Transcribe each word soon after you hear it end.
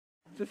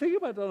The thing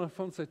about Don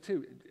Alfonso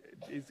too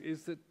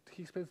is that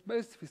he spends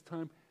most of his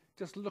time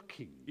just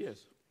looking. Yes.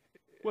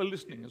 Well,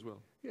 listening as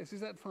well. Yes, is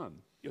that fun?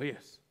 Oh,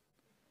 yes.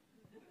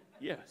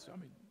 Yes, I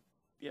mean,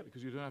 yeah,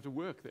 because you don't have to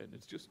work then.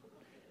 It's just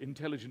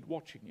intelligent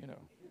watching, you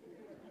know.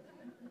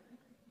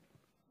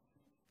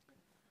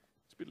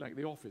 It's a bit like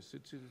The Office.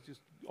 It's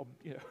just,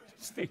 you know,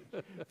 just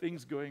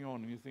things going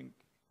on, and you think,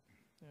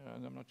 yeah,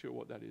 and I'm not sure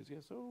what that is.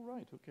 Yes, oh,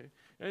 right, okay.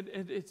 And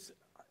it's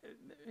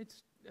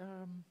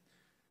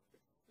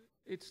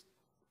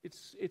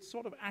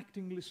sort of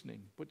acting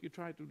listening, but you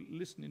try to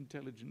listen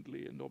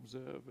intelligently and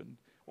observe, and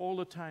all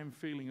the time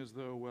feeling as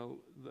though, well,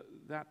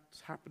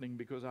 that's happening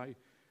because I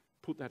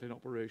put that in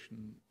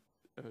operation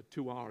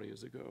 2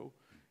 arias ago,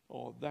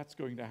 or that's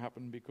going to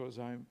happen because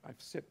I've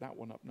set that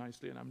one up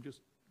nicely, and I'm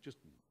just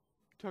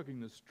tugging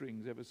the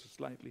strings ever so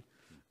slightly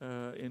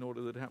in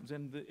order that it happens.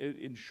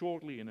 And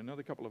shortly, in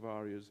another couple of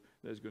arias,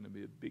 there's going to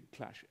be a big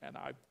clash, and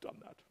I've done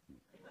that.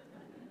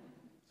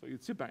 So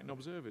you'd sit back and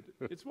observe it.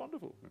 It's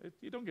wonderful.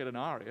 You don't get an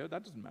aria,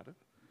 that doesn't matter.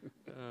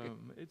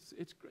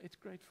 It's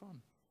great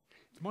fun.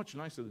 It's much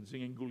nicer than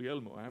singing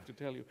Guglielmo, I have to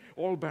tell you.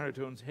 All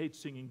baritones hate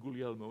singing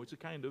Guglielmo. It's a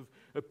kind of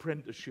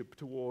apprenticeship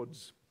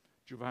towards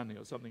Giovanni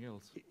or something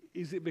else.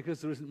 Is it because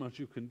there isn't much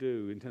you can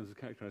do in terms of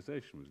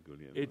characterization with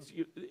Guglielmo?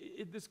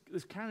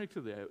 This character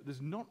there,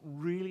 there's not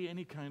really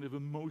any kind of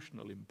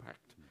emotional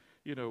impact.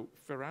 You know,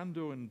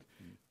 Ferrando and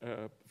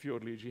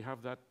Fiordiligi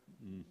have that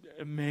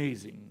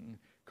amazing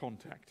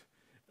contact.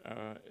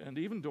 And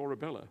even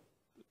Dorabella,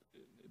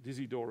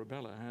 Dizzy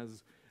Dorabella,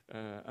 has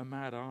a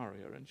mad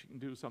aria, and she can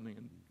do something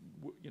and,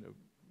 you know,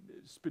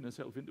 spin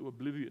herself into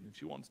oblivion if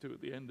she wants to at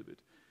the end of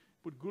it.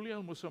 But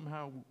Guglielmo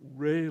somehow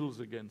rails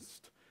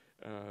against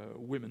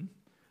women,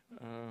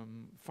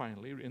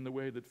 finally, in the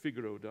way that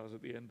Figaro does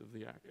at the end of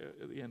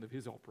at the end of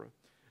his opera.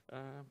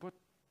 But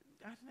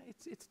I don't know,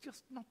 it's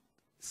just not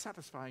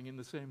satisfying in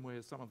the same way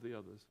as some of the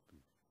others.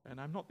 And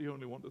I'm not the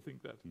only one to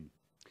think that.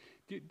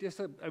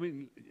 I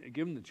mean,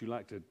 given that you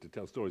like to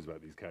tell stories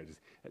about these characters,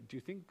 do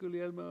you think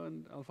Guglielmo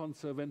and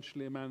Alfonso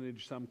eventually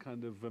manage some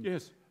kind of...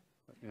 Yes.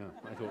 Yeah,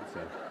 I thought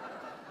so.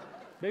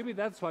 Maybe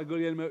that's why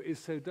Guglielmo is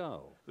so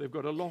dull. They've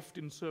got a loft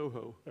in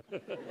Soho.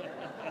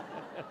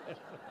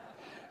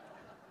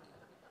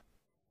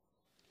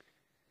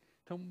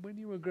 Tom, when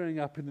you were growing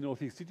up in the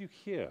Northeast, did you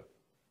hear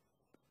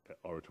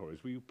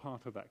oratories? Were you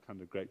part of that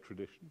kind of great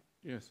tradition?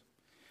 Yes.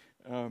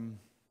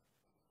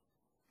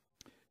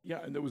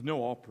 Yeah, and there was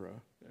no opera.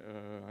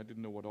 I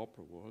didn't know what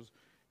opera was.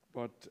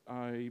 But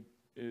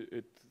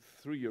at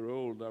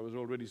 3-year-old, I was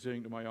already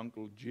saying to my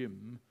Uncle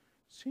Jim,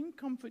 "Sing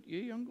Comfort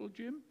Ye, Uncle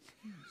Jim."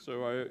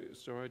 so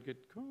I'd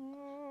get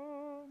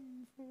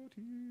 "Comfort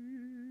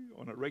Ye"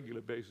 on a regular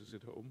basis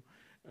at home.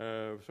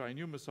 So I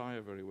knew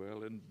Messiah very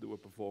well, and there were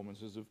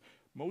performances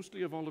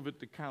mostly of Olivet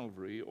to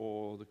Calvary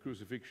or the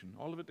Crucifixion.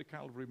 Olivet to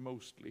Calvary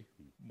mostly,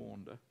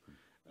 Maunder,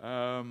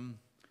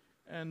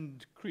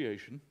 and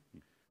Creation.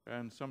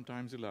 And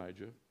sometimes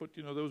Elijah. But,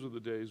 you know, those were the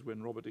days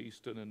when Robert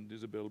Easton and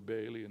Isabel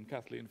Bailey and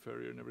Kathleen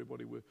Ferrier and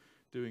everybody were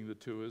doing the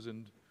tours,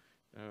 and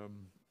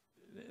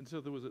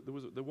so there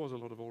was a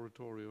lot of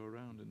oratorio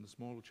around in the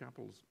small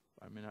chapels.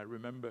 I mean, I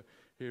remember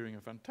hearing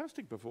a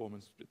fantastic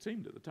performance, it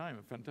seemed at the time,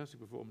 a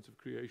fantastic performance of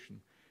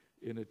Creation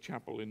in a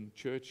chapel in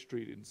Church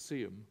Street in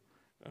Seaham,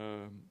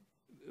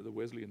 the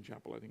Wesleyan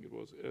Chapel, I think it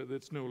was.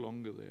 That's no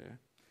longer there.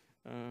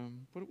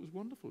 But it was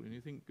wonderful when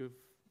you think of,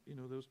 you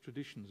know, those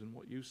traditions and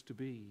what used to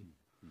be.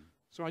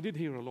 So I did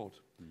hear a lot,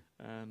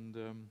 and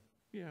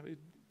yeah,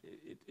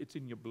 it's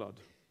in your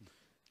blood.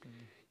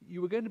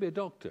 You were going to be a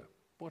doctor.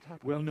 What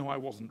happened? Well, no, I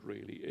wasn't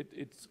really.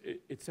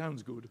 It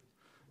sounds good.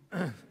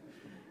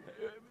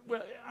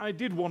 Well, I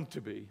did want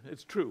to be.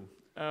 It's true,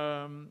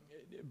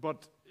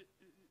 but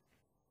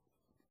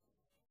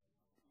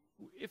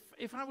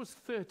if I was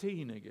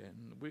 13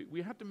 again,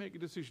 we had to make a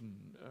decision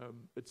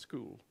at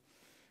school.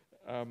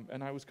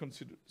 And I was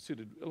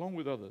considered, along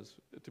with others,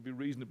 to be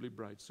reasonably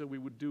bright. So we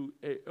would do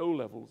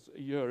O-levels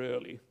a year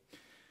early.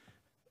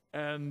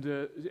 And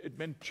it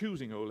meant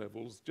choosing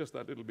O-levels just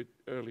that little bit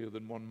earlier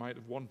than one might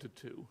have wanted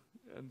to.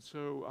 And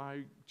so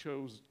I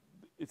chose,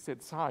 it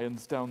said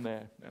science down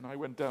there. And I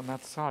went down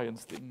that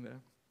science thing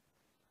there,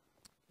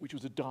 which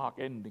was a dark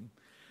ending.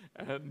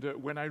 And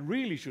when I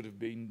really should have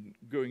been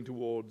going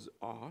towards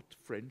art,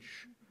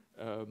 French,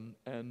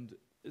 and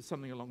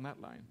something along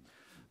that line.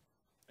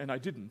 And I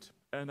didn't.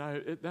 And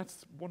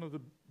that's one of the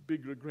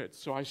big regrets.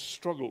 So I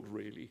struggled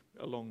really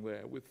along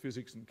there with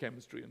physics and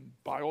chemistry and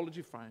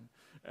biology, fine,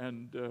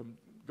 and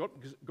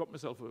got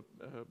myself a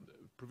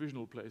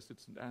provisional place at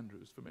St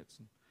Andrews for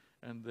medicine.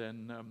 And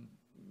then,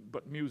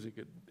 but music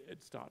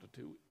had started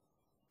to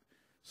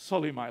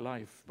sully my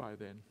life by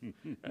then,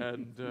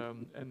 and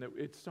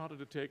it started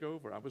to take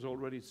over. I was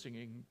already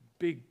singing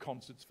big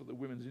concerts for the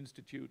Women's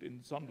Institute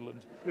in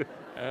Sunderland,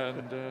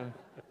 and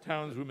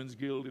Towns Women's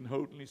Guild in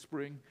Houghtonleigh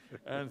Spring,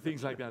 and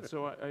things like that.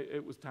 So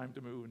it was time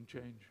to move and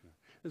change.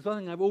 There's one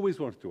thing I've always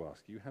wanted to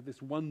ask you. You have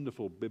this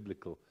wonderful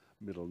biblical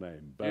middle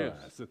name,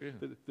 Boaz, yes,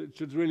 that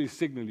should really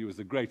signal you as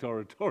a great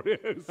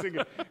oratorio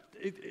singer.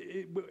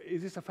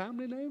 Is this a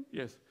family name?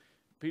 Yes.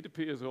 Peter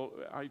Pears,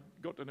 I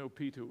got to know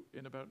Peter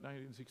in about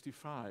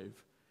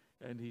 1965,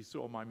 and he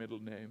saw my middle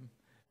name,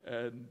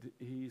 and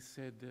he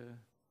said,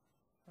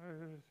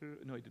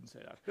 no, he didn't say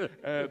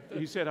that.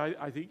 He said,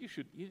 I think you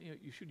should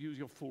use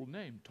your full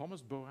name,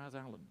 Thomas Boaz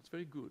Allen. It's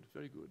very good,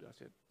 very good. I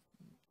said,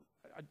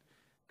 I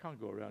can't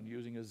go around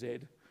using a Z,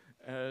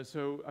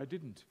 so I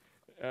didn't.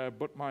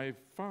 But my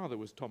father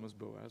was Thomas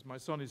Boaz. My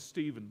son is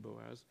Stephen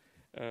Boaz.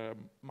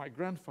 My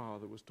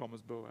grandfather was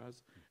Thomas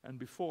Boaz, and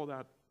before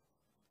that,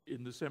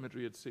 in the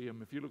cemetery at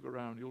Seaham, if you look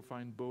around, you'll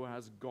find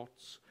Boaz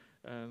Gotts,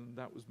 and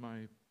that was my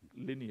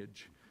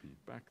lineage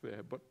back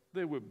there. But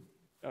they were,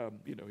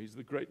 he's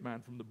the great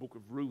man from the Book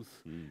of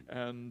Ruth,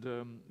 and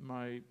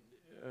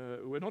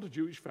we're not a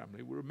Jewish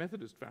family, we're a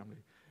Methodist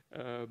family,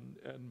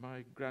 and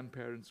my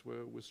grandparents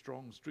were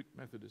strong, strict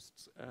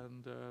Methodists,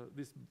 and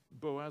this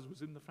Boaz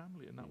was in the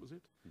family, and that was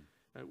it.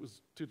 It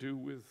was to do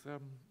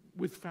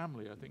with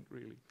family, I think,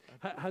 really.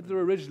 Had there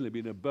originally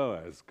been a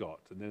Boaz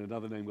Gott and then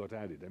another name got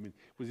added? I mean,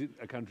 was it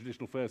a kind of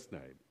traditional first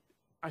name?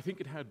 I think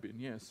it had been,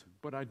 yes,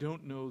 but I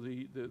don't know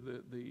the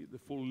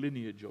full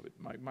lineage of it.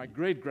 My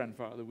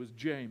great-grandfather was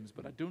James,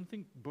 but I don't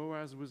think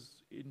Boaz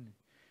was in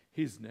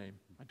his name.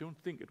 I don't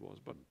think it was,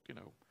 but,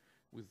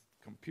 with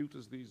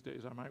computers these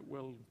days, I might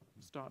well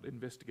start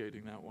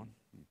investigating that one.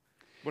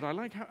 But I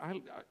like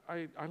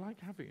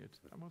having it,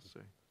 I must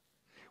say.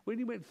 When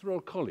you went through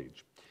Old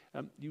College,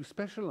 you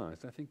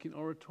specialised, I think, in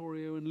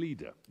oratorio and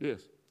lieder.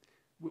 Yes.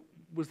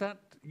 Was that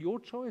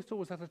your choice, or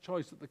was that a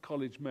choice that the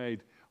college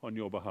made on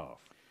your behalf?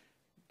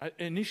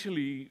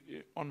 Initially,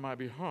 on my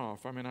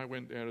behalf. I mean, I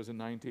went there as a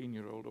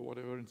 19-year-old or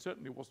whatever, and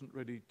certainly wasn't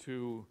ready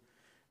to.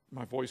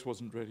 My voice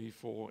wasn't ready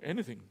for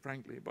anything,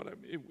 frankly. But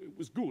it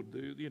was good.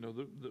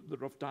 The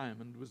rough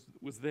diamond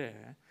was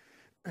there,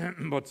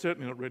 but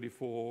certainly not ready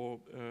for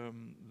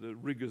the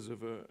rigors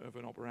of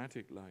an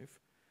operatic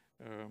life.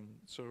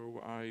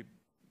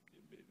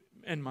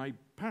 And my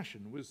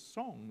passion was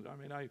song. I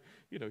mean,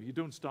 you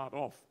don't start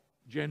off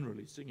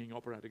generally singing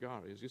operatic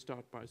arias. You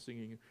start by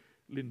singing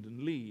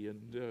Lyndon Lee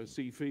and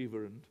Sea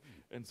Fever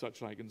and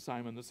such like, and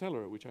Simon the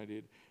Cellarer, which I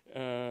did.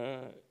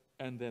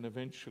 And then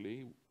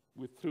eventually,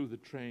 through the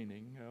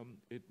training,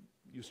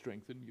 you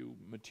strengthen, you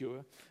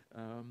mature,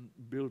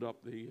 build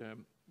up the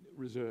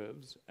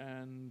reserves,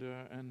 and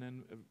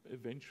then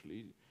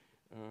eventually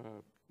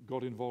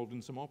got involved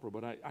in some opera.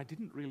 But I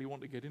didn't really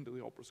want to get into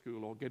the opera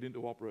school or get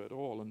into opera at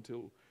all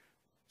until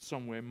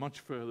somewhere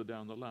much further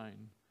down the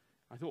line.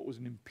 I thought it was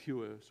an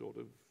impure sort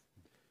of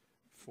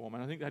form,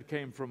 and I think that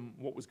came from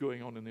what was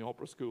going on in the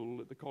opera school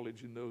at the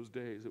college in those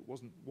days. It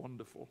wasn't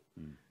wonderful.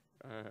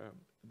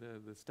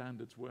 The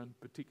standards weren't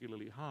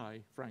particularly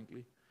high,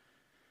 frankly,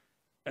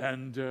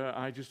 and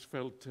I just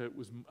felt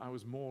I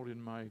was more in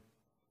my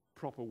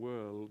proper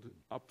world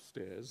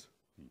upstairs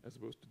as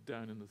opposed to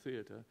down in the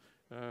theatre,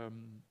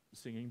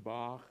 singing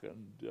Bach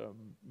and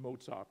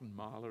Mozart and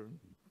Mahler and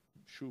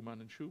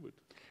Schumann and Schubert.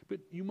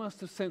 But you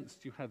must have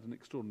sensed you had an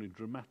extraordinary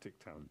dramatic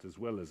talent as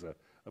well as a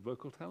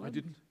vocal talent? I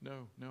didn't.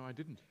 No, I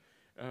didn't.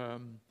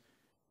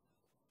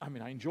 I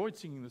mean, I enjoyed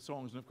singing the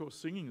songs, and of course,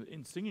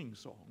 singing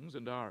songs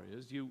and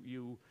arias,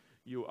 you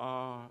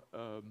are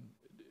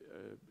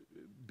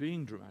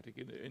being dramatic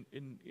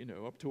in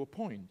up to a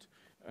point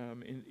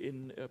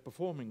in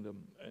performing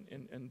them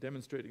and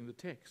demonstrating the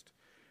text.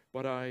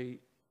 But I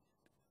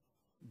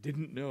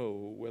didn't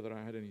know whether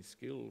I had any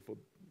skill for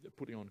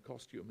putting on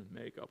costume and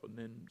makeup and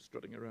then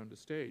strutting around a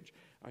stage.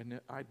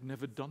 I'd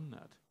never done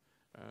that,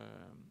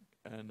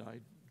 and I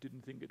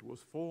didn't think it was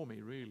for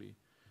me, really.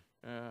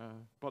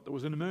 But there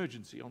was an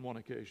emergency on one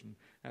occasion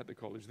at the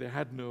college. They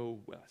had no,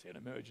 well, I say an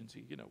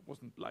emergency, it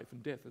wasn't life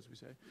and death, as we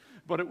say.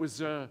 But it was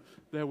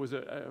there was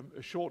a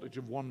shortage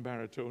of one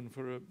baritone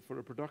for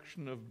a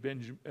production of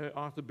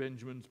Arthur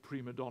Benjamin's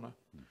Prima Donna,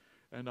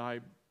 and I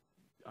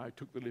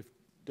took the lift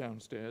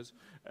downstairs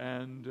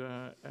and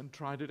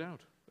tried it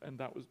out, and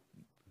that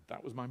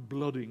was my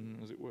blooding,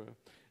 as it were,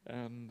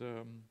 and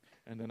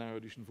then I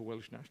auditioned for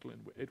Welsh National,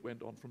 and it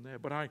went on from there.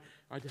 But I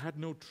had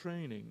no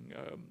training,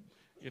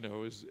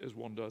 as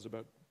one does,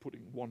 about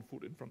putting one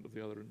foot in front of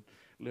the other and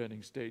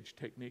learning stage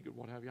technique and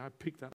what have you. I picked that